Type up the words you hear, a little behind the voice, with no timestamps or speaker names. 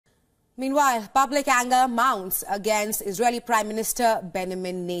Meanwhile, public anger mounts against Israeli Prime Minister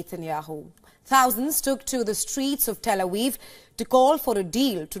Benjamin Netanyahu. Thousands took to the streets of Tel Aviv to call for a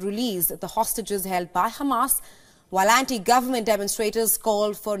deal to release the hostages held by Hamas, while anti-government demonstrators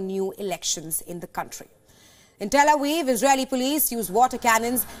called for new elections in the country. In Tel Aviv, Israeli police used water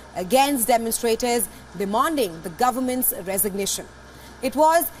cannons against demonstrators demanding the government's resignation. It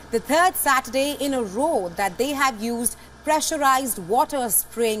was the third Saturday in a row that they have used pressurized water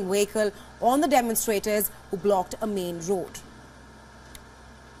spraying vehicle on the demonstrators who blocked a main road.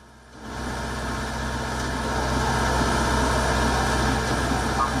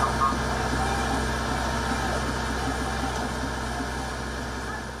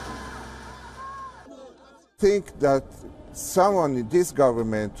 I think that someone in this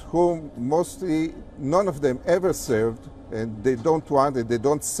government, whom mostly none of them ever served, and they don't want it, they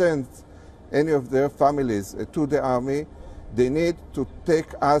don't send any of their families to the army, they need to take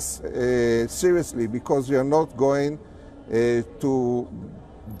us seriously, because we are not going to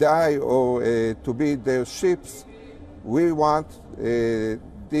die or to be their ships. We want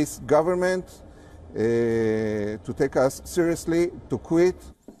this government to take us seriously, to quit.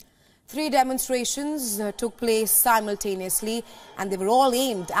 3 demonstrations took place simultaneously, and they were all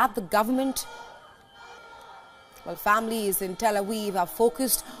aimed at the government. Well, families in Tel Aviv are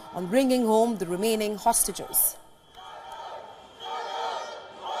focused on bringing home the remaining hostages.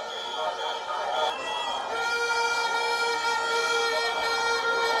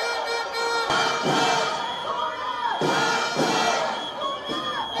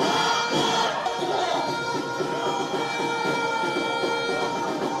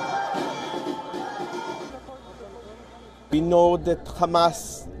 We know that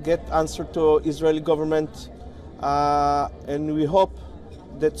Hamas get answer to Israeli government, and we hope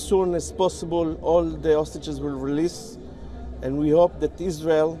that soon as possible all the hostages will release, and we hope that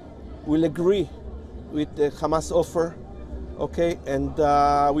Israel will agree with the Hamas offer, okay? And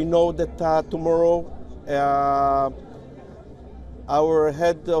we know that tomorrow our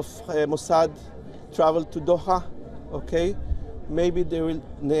head of Mossad travel to Doha, okay? Maybe there will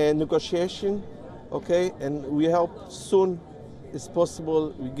negotiation. Okay, and we hope soon as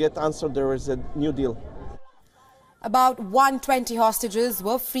possible we get answer there is a new deal. About 120 hostages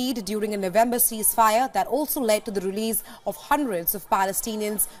were freed during a November ceasefire that also led to the release of hundreds of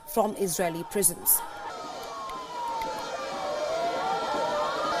Palestinians from Israeli prisons.